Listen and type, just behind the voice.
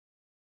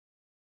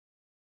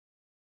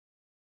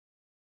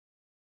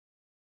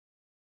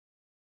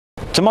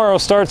Tomorrow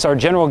starts our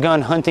general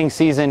gun hunting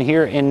season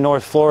here in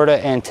North Florida,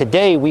 and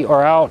today we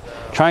are out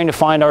trying to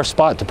find our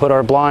spot to put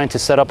our blind to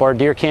set up our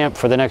deer camp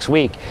for the next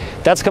week.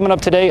 That's coming up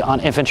today on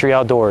Infantry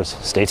Outdoors.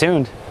 Stay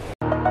tuned.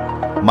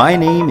 My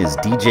name is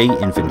DJ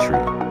Infantry,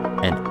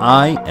 and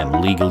I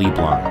am legally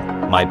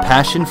blind. My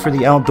passion for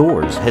the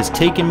outdoors has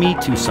taken me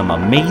to some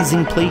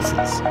amazing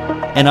places,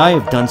 and I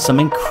have done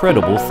some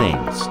incredible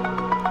things,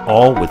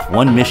 all with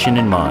one mission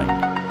in mind: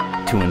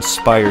 to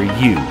inspire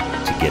you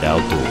to get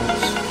outdoors.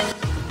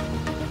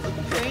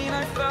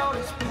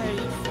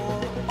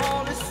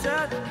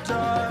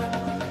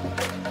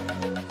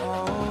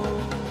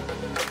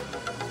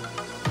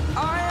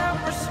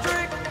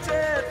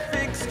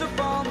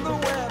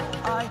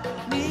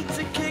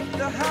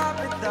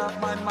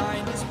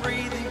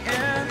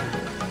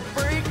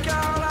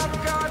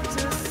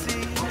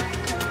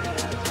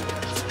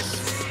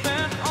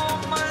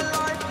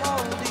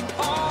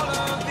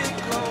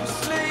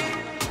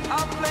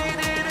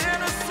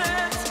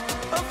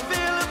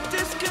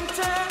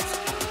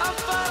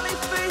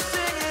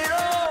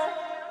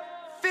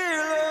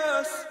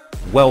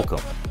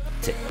 Welcome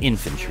to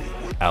Infantry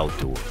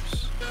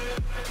Outdoors.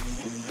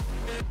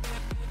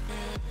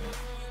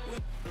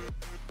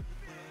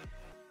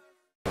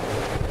 Hey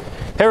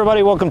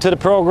everybody, welcome to the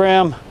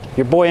program.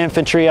 Your boy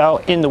Infantry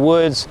out in the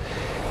woods.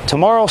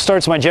 Tomorrow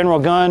starts my general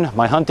gun,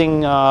 my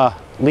hunting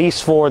lease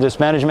for this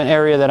management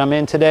area that I'm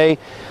in today.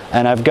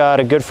 And I've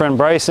got a good friend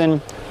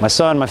Bryson, my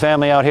son, my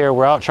family out here.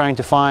 We're out trying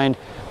to find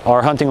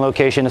our hunting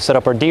location to set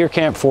up our deer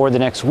camp for the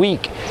next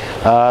week.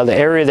 The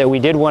area that we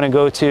did want to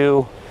go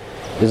to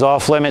is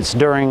off limits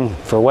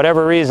for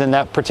whatever reason.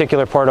 That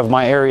particular part of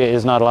my area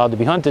is not allowed to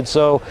be hunted,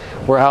 so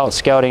we're out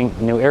scouting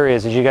new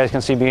areas. As you guys can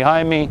see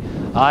behind me,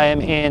 I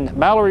am in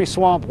Mallory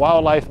Swamp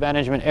Wildlife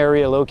Management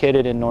Area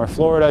located in North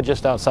Florida,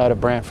 just outside of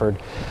Brantford.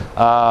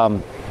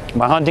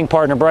 My hunting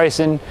partner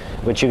Bryson,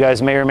 which you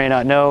guys may or may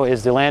not know,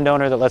 is the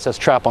landowner that lets us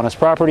trap on his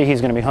property.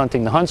 He's going to be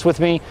hunting the hunts with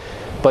me.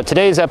 But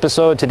today's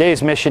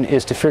mission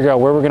is to figure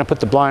out where we're going to put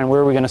the blind,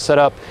 where we're going to set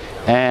up,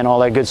 and all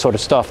that good sort of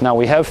stuff. Now,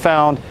 we have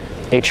found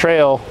a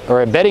trail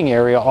or a bedding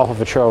area off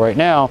of a trail right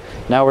now.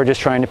 Now we're just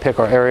trying to pick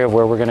our area of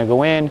where we're going to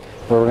go in,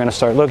 where we're going to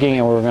start looking,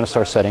 and where we're going to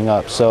start setting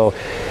up. So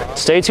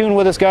stay tuned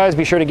with us, guys.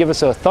 Be sure to give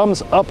us a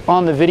thumbs up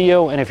on the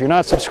video, and if you're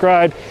not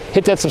subscribed,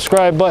 hit that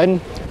subscribe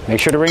button. Make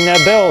sure to ring that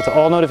bell to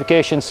all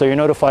notifications so you're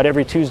notified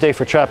every Tuesday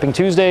for Trapping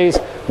Tuesdays,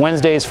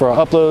 Wednesdays for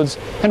our uploads,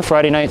 and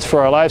Friday nights for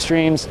our live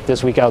streams,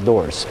 This Week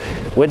Outdoors.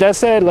 With that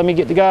said, let me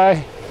get the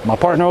guy, my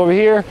partner over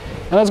here,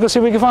 and let's go see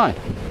what we can find.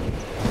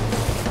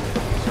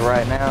 So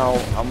right now,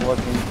 I'm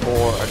looking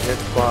for a good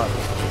spot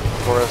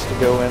for us to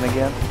go in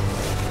again.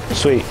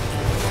 Sweet.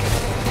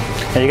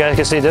 And you guys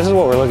can see, this is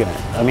what we're looking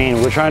at. I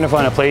mean, we're trying to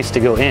find a place to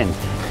go in,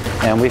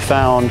 and we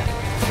found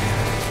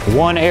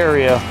one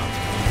area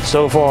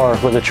so far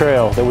with a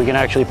trail that we can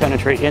actually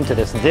penetrate into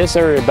this. This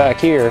area back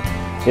here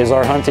is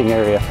our hunting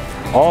area.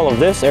 All of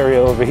this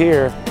area over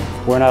here,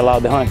 we're not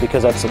allowed to hunt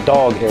because that's a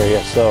dog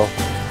area. So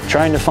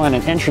trying to find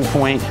an entry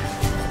point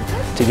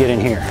to get in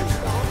here.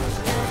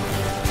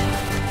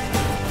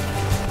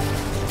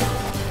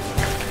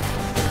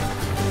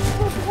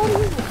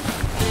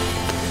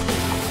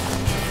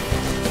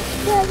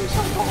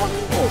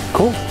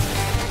 Cool.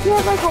 You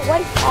have like a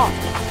white top.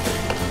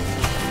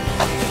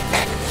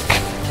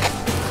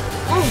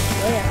 Oh,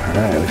 yeah.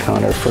 All right, we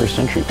found our first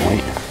entry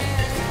point.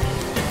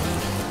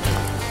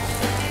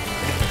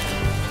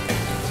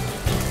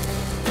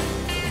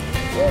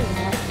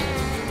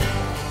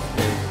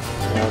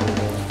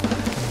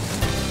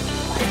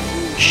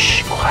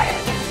 Shh, quiet.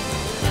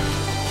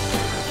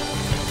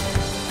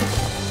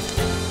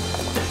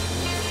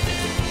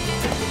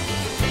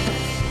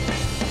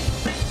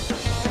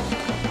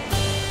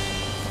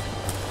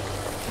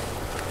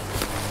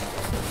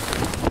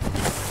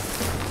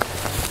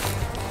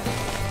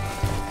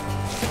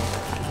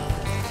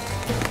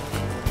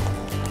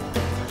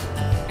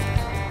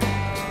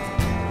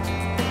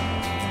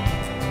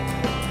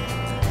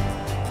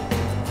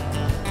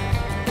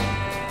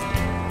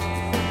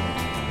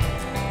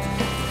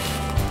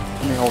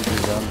 Let me hold your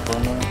gun for a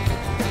minute.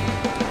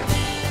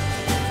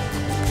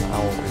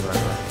 I will be right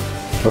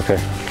back. Okay.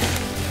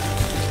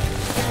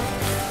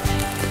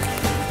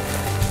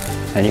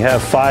 And you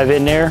have 5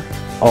 in there,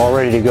 all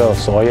ready to go.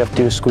 So all you have to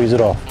do is squeeze it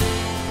off.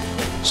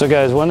 So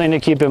guys, one thing to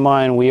keep in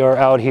mind, we are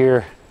out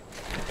here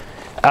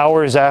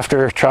hours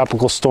after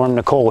Tropical Storm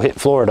Nicole hit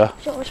Florida.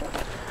 Sure.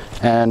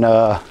 And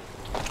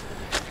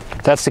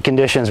that's the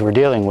conditions we're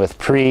dealing with,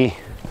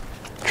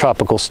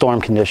 pre-tropical storm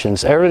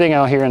conditions. Everything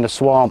out here in the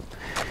swamp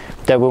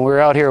that when we were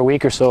out here a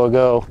week or so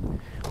ago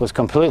was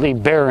completely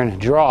barren,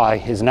 dry,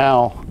 is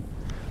now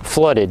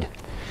flooded.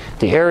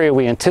 The area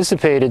we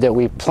anticipated that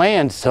we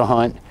planned to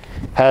hunt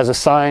has a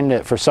sign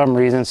that for some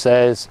reason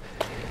says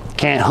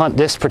can't hunt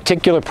this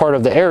particular part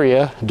of the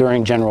area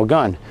during general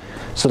gun.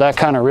 So that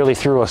kind of really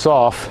threw us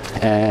off,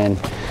 and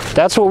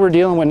that's what we're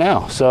dealing with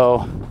now.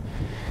 So,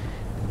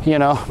 you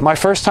know, my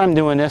first time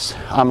doing this,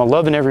 I'm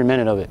loving every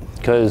minute of it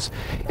because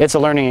it's a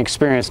learning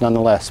experience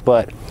nonetheless.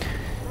 But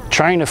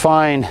trying to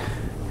find,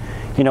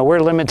 you know,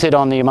 we're limited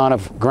on the amount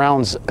of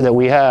grounds that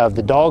we have.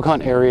 The dog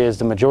hunt area is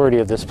the majority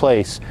of this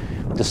place.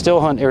 The still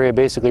hunt area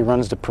basically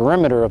runs the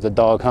perimeter of the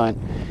dog hunt.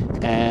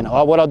 And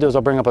what I'll do is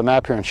I'll bring up a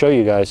map here and show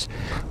you guys.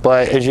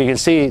 But as you can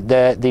see,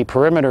 that the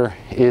perimeter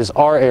is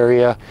our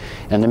area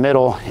and the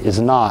middle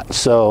is not.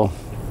 So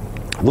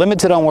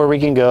limited on where we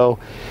can go,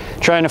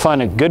 trying to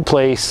find a good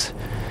place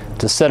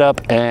to set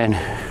up and,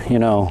 you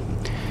know,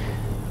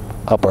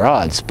 up our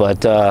odds.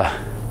 But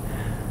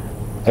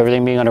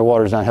everything being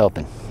underwater is not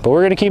helping. But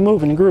we're going to keep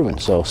moving and grooving,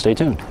 so stay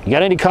tuned. You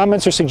got any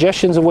comments or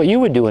suggestions of what you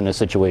would do in this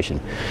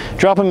situation?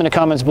 Drop them in the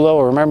comments below,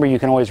 or remember, you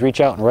can always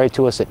reach out and write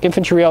to us at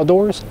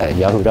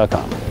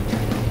infantryoutdoors@yahoo.com.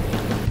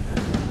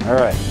 All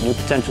right, new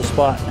potential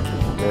spot,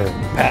 or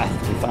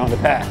path. We found a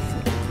path.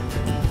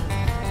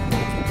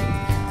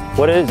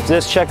 What is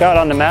this? Check out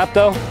on the map,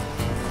 though?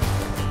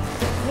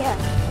 Yeah.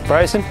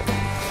 Bryson?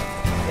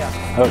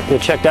 Yeah. Oh,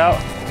 it checked out?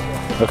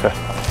 Yeah. Okay.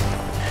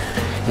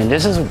 And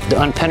this is the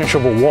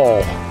unpenetrable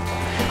wall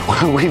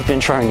we've been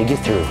trying to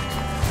get through.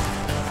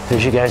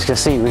 As you guys can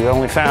see, we've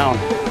only found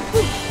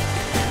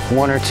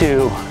 1 or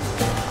 2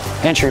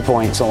 entry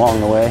points along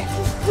the way.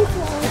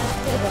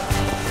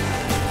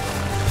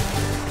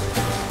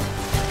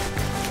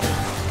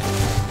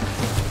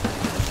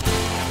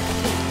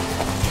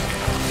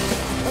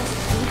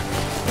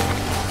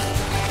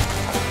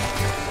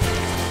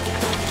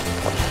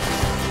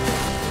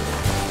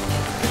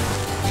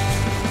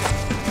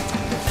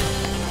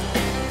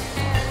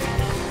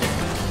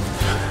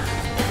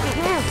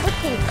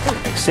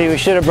 See, we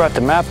should have brought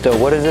the map though.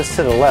 What is this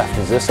to the left?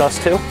 Is this us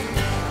too? Yeah,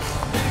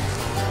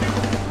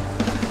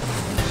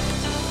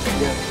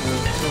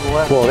 to the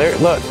left. Well, there,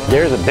 look,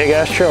 there's a big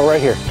ass trail right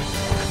here.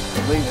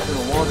 It leads to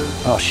the water.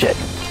 Oh shit.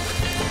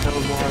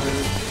 Those water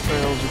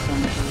trails are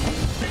coming through.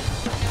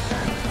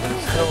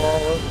 It's still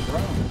all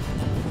overgrown.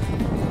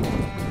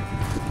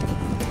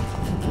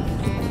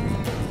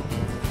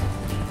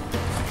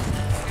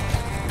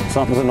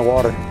 Something's in the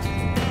water.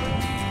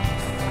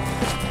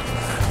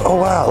 Oh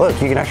wow,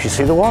 look, you can actually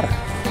see the water.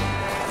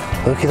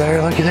 Looky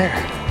there, looky there.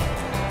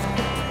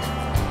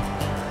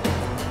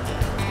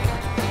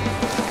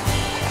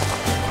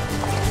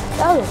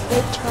 That was a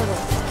big turtle.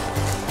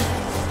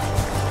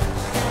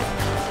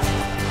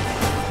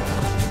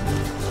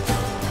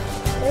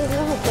 There's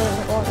another thing in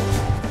the water.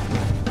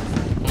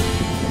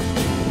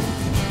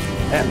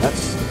 Man,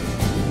 that's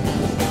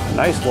a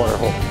nice water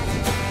hole.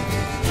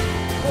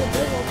 There's a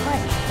big old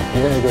pipe.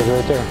 Yeah, it goes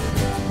right there.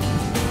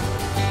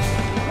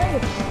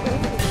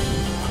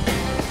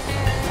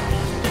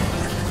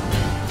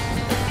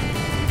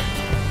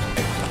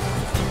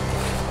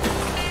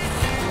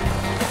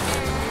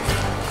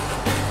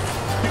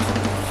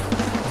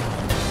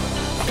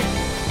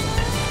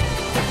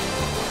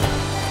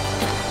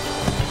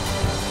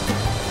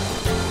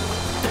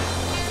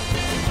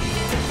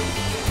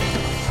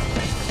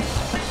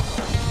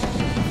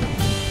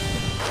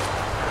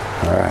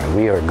 All right,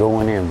 we are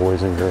going in,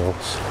 boys and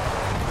girls.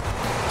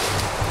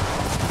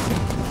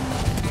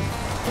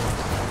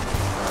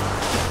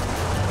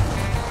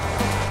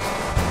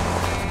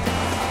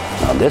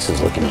 Now this is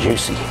looking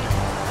juicy. Should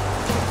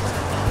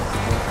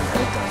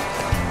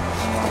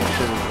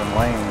have been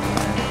laying in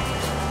there.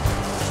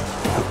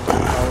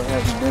 Probably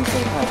hasn't been for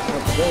the past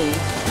couple days.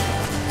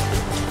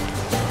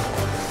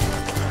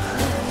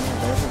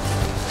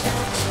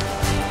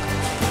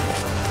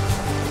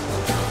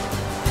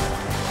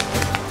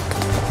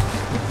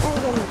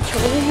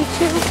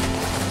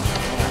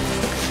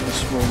 This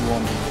is where you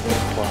want to be.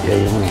 Yeah,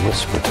 you want to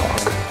whisper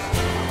talk.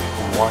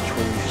 And watch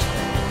where you stand.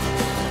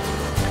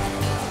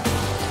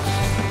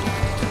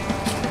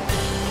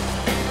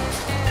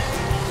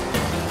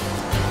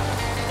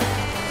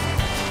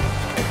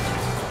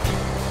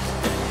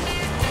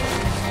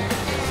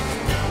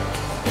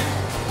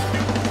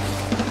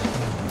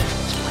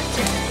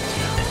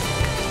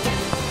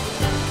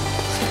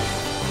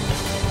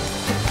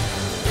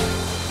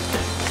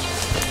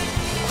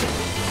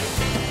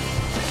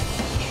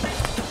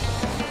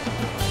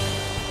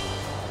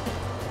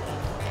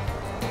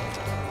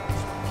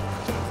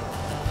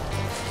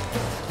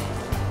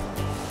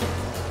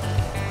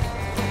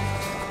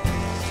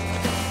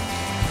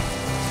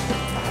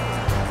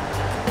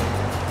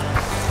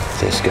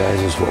 This, guys,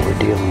 is what we're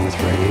dealing with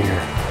right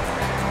here.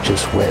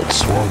 Just wet,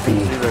 swampy.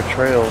 See their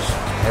trails,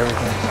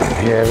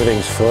 everything. Yeah,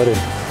 everything's flooded.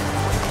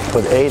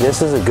 But hey,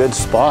 this is a good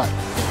spot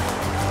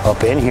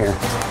up in here.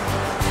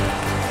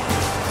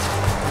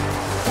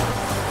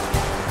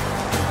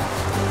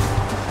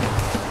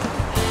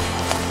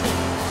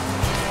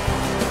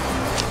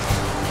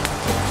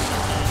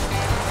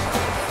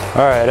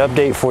 All right,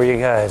 update for you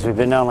guys. We've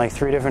been down like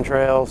 3 different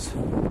trails,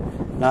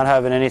 not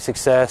having any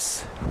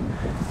success.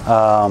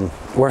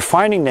 We're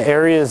finding the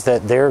areas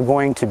that they're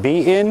going to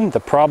be in. The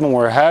problem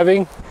we're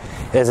having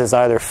is it's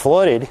either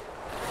flooded,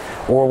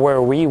 or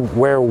where we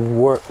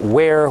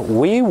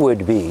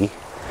would be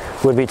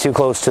too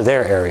close to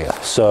their area.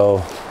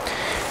 So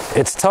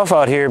it's tough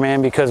out here,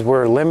 man, because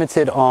we're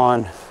limited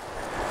on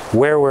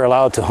where we're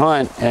allowed to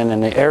hunt, and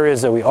in the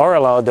areas that we are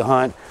allowed to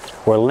hunt,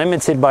 we're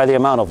limited by the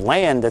amount of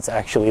land that's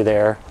actually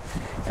there.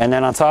 And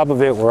then on top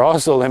of it, we're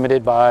also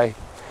limited by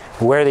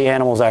where the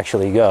animals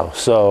actually go.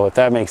 So if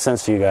that makes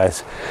sense to you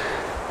guys.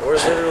 We're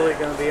literally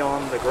going to be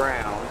on the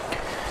ground.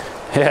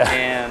 Yeah.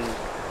 And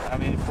I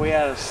mean, if we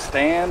had a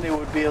stand, it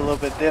would be a little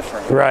bit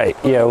different. Right.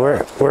 Yeah,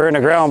 we're in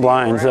a ground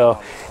blind. So,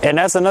 and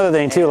that's another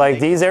thing too. Like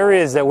these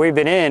areas that we've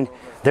been in,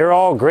 they're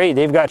all great.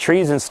 They've got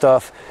trees and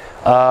stuff.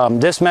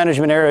 This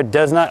management area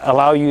does not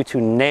allow you to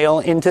nail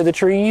into the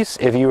trees.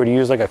 If you were to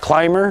use like a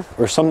climber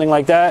or something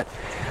like that,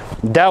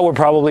 that would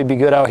probably be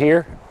good out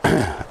here.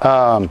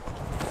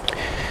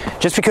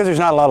 Just because there's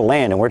not a lot of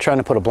land and we're trying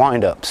to put a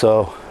blind up.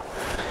 So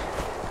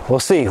we'll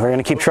see. We're going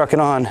to keep trucking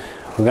on.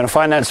 We're going to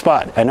find that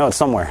spot. I know it's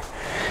somewhere.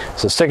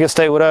 So stick and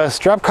stay with us.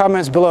 Drop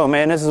comments below,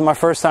 man. This is my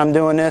first time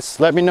doing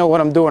this. Let me know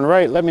what I'm doing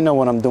right. Let me know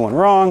what I'm doing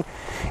wrong.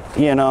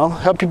 You know,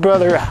 help your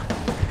brother out.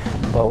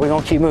 But we're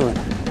going to keep moving.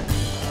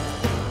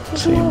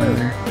 See him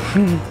brother.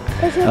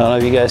 I don't know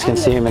if you guys can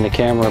see him in the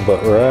camera,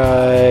 but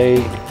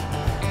right,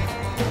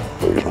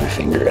 where's my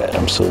finger at?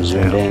 I'm so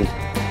zoomed in.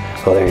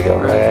 Oh, there you go,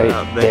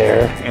 right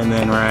there. And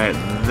then right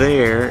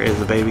there is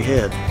the baby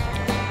head.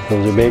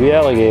 Those are baby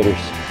alligators.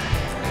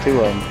 2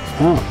 of them.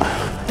 Oh.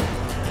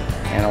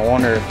 And I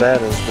wonder if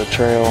that is the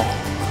trail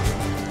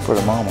for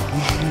the mama.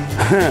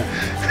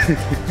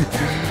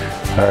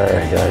 All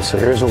right, guys, so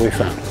here's what we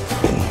found.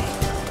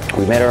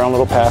 We made our own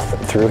little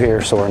path through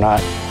here so we're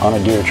not on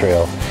a deer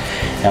trail.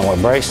 And what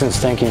Bryson's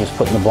thinking is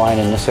putting the blind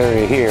in this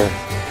area here,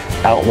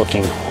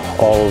 outlooking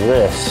all of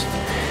this.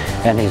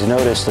 And he's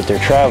noticed that they're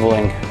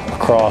traveling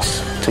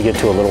across to get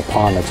to a little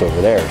pond that's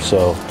over there.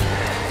 So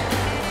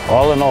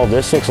all in all,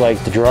 this looks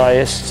like the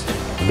driest,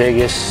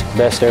 biggest,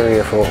 best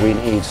area for what we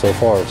need so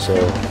far. So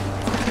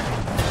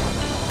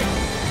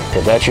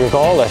if that's your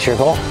call, that's your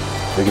call.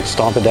 We can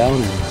stomp it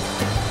down and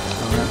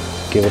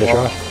give it a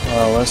try.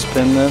 Let's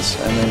spin this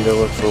and then go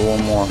look for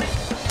one more.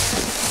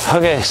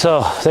 Okay,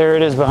 so there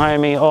it is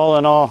behind me. All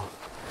in all,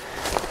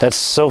 that's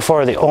so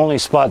far the only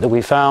spot that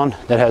we found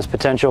that has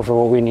potential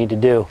for what we need to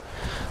do.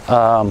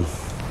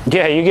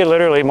 Yeah, you can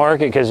literally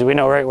mark it because we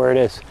know right where it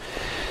is.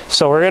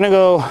 So we're gonna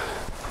go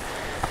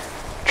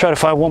try to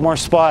find one more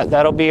spot.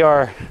 That'll be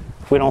our,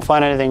 if we don't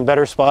find anything,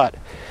 better spot.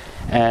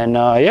 And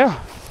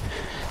yeah,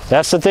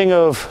 that's the thing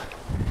of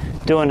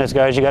doing this,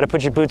 guys. You got to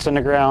put your boots on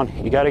the ground.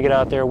 You got to get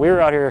out there. We were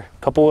out here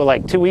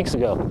like 2 weeks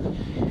ago.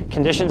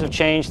 Conditions have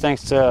changed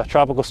thanks to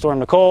Tropical Storm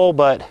Nicole,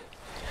 but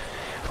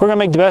we're gonna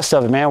make the best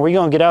of it, man. We're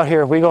gonna get out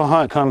here. We're gonna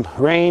hunt, come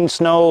rain,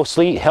 snow,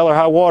 sleet, hell or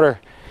high water.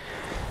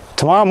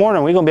 Tomorrow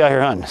morning we're gonna be out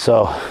here hunting,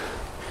 so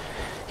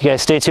you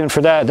guys stay tuned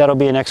for that. That'll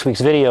be in next week's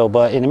video.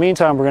 But in the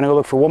meantime, we're gonna go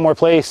look for one more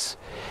place.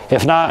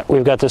 If not,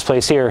 we've got this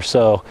place here.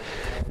 So,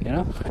 you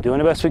know, doing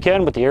the best we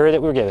can with the area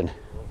that we're given.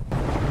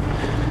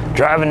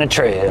 Driving the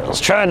trails,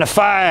 trying to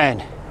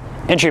find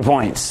entry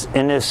points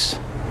in this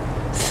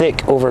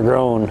thick,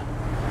 overgrown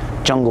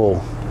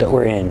jungle that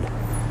we're in.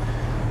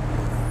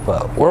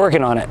 But we're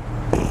working on it.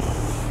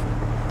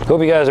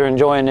 Hope you guys are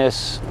enjoying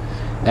this,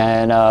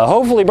 and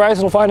hopefully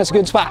Bryson will find us a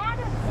good spot.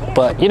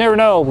 But you never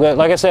know. But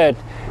like I said,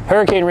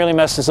 hurricane really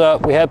messed us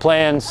up. We had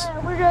plans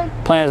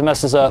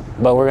messed us up,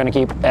 but we're gonna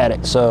keep at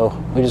it. So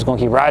we're just gonna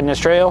keep riding this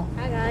trail.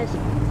 Hi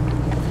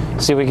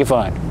guys. See what we can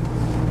find.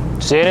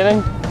 See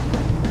anything?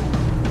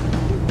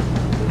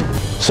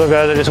 So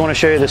guys, I just want to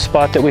show you the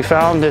spot that we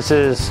found. This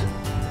is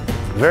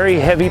very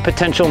heavy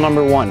potential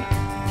number 1.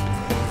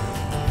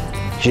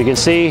 As you can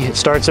see, it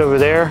starts over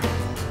there,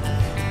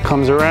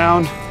 comes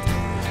around.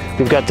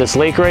 We've got this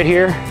lake right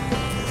here,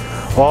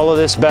 all of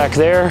this back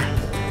there,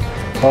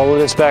 all of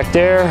this back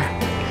there,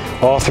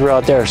 all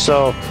throughout there.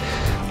 So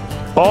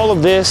all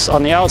of this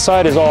on the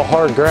outside is all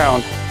hard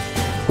ground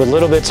with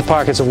little bits of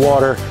pockets of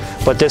water.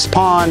 But this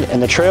pond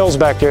and the trails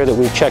back there that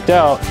we've checked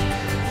out,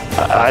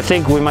 I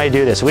think we might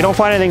do this. If we don't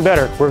find anything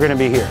better, we're gonna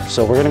be here.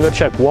 So we're gonna go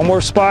check one more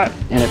spot,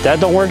 and if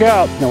that don't work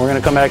out, then we're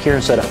gonna come back here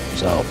and set up.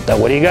 So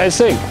what do you guys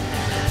think?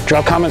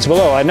 Drop comments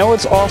below. I know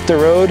it's off the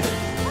road,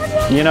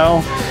 you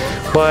know,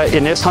 but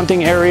in this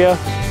hunting area,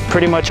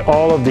 pretty much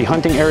all of the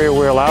hunting area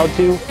we're allowed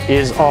to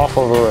is off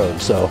of a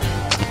road. So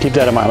keep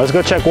that in mind. Let's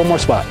go check one more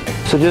spot.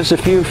 So just a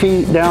few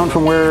feet down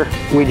from where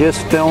we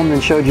just filmed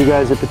and showed you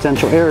guys the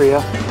potential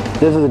area,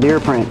 this is a deer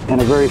print, and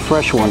a very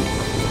fresh one.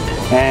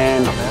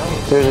 And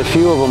there's a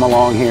few of them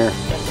along here,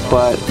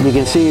 but you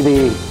can see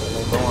the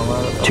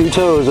 2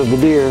 toes of the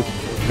deer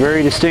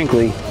very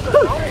distinctly.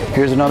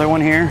 Here's another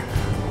one here.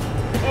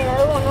 And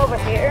another one over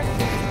here.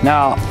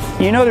 Now,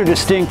 you know they're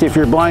distinct if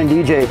your blind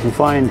DJ can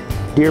find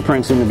deer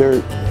prints in the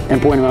dirt and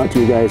point them out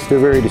to you guys. They're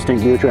very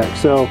distinct deer tracks.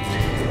 So,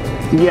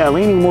 yeah,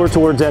 leaning more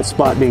towards that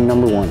spot being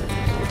number 1.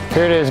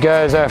 Here it is,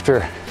 guys,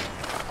 after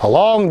a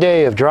long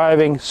day of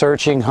driving,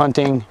 searching,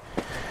 hunting.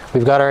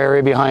 We've got our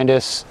area behind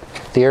us,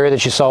 the area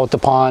that you saw with the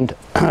pond.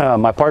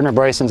 My partner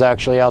Bryson's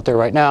actually out there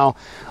right now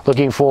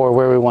looking for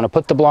where we want to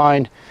put the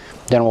blind.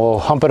 Then we'll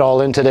hump it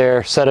all into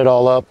there, set it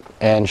all up,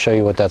 and show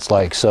you what that's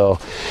like. So,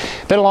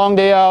 been a long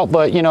day out,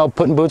 but you know,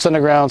 putting boots on the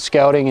ground,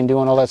 scouting and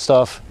doing all that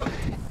stuff,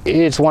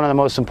 it's one of the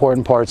most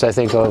important parts, I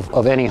think,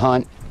 of any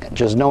hunt.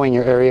 Just knowing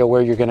your area,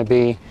 where you're going to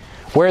be,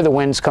 where the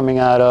wind's coming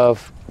out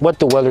of, what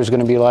the weather's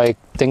going to be like,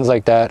 things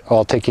like that,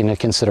 all taken into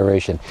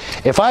consideration.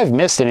 If I've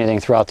missed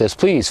anything throughout this,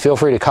 please feel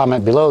free to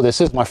comment below.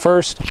 This is my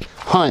first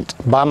hunt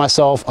by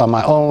myself on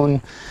my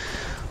own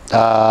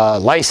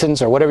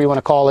license, or whatever you want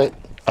to call it,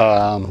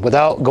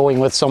 without going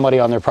with somebody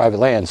on their private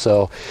land.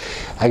 So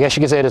I guess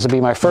you could say this will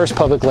be my first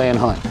public land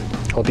hunt.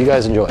 Hope you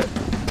guys enjoy it.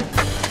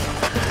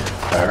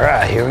 All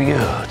right, here we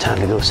go. Time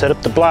to go set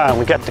up the blind.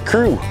 We got the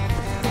crew.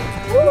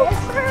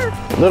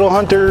 Little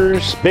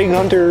hunters, big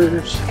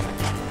hunters.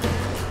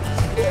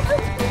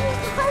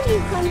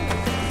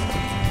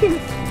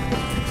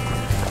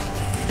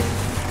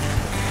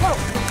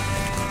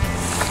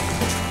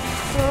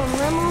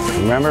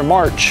 Remember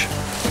March.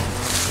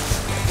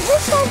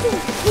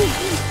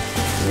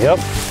 Yep.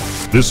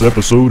 This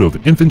episode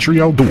of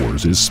Infantry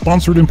Outdoors is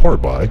sponsored in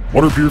part by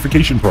water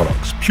purification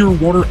products, pure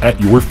water at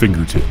your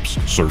fingertips.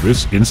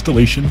 Service,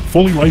 installation,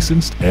 fully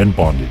licensed, and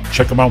bonded.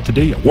 Check them out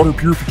today at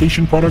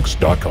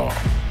waterpurificationproducts.com.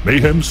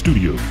 Mayhem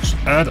Studios.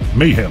 Add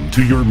mayhem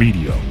to your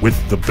media with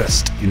the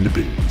best in the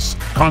biz.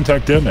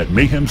 Contact them at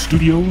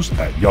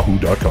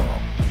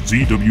mayhemstudios@yahoo.com.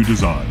 ZW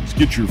Designs.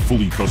 Get your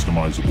fully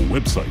customizable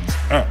websites,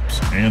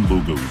 apps, and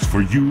logos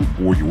for you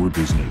or your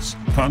business.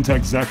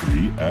 Contact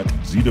Zachary at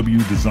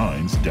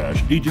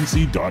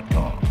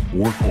zwdesigns-agency.com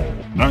or call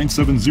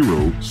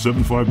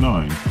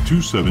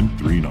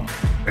 970-759-2739.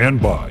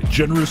 And by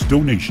generous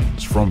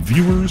donations from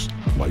viewers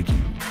like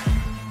you.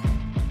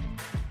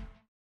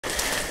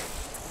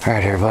 All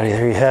right, everybody,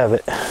 there you have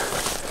it.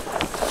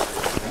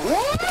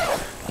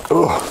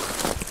 Ooh.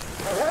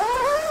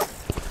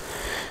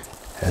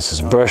 That's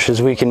as brushed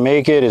as we can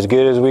make it, as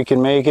good as we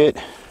can make it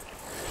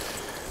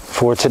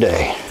for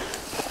today.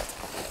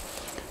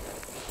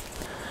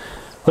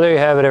 Well, there you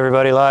have it,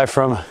 everybody, live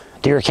from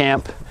deer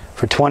camp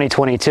for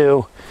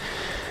 2022.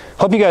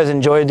 Hope you guys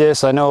enjoyed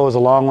this. I know it was a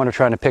long one of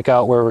trying to pick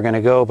out where we're going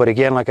to go, but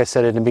again, like I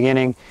said at the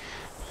beginning,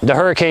 the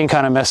hurricane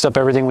kind of messed up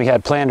everything we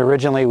had planned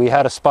originally. We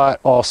had a spot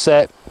all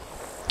set.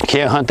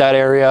 Can't hunt that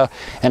area,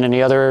 and then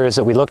the other areas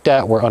that we looked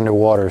at were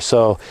underwater.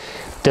 So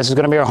this is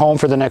going to be our home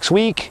for the next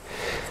week.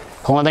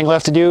 Only thing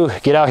left to do,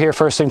 get out here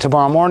first thing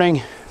tomorrow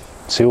morning,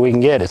 see what we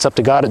can get. It's up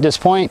to God at this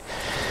point.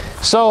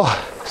 So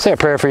say a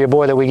prayer for your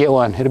boy that we get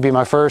one. It'll be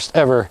my first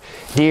ever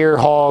deer,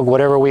 hog,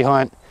 whatever we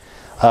hunt,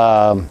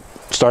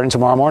 starting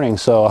tomorrow morning.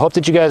 So I hope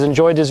that you guys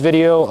enjoyed this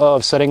video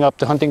of setting up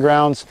the hunting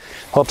grounds.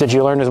 Hope that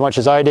you learned as much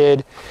as I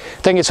did.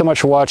 Thank you so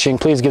much for watching.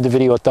 Please give the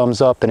video a thumbs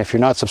up, and if you're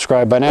not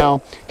subscribed by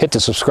now, hit the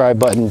subscribe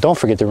button. Don't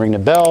forget to ring the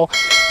bell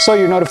so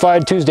you're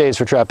notified. Tuesdays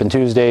for Trapping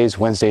Tuesdays,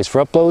 Wednesdays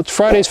for uploads,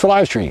 Fridays for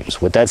live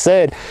streams. With that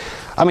said,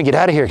 I'm gonna get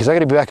out of here because I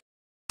gotta be back at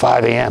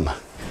 5 a.m.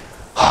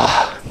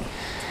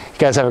 You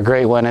guys have a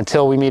great one.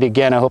 Until we meet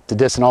again, I hope that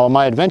this and all of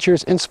my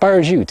adventures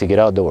inspires you to get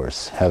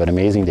outdoors. Have an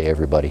amazing day,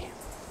 everybody.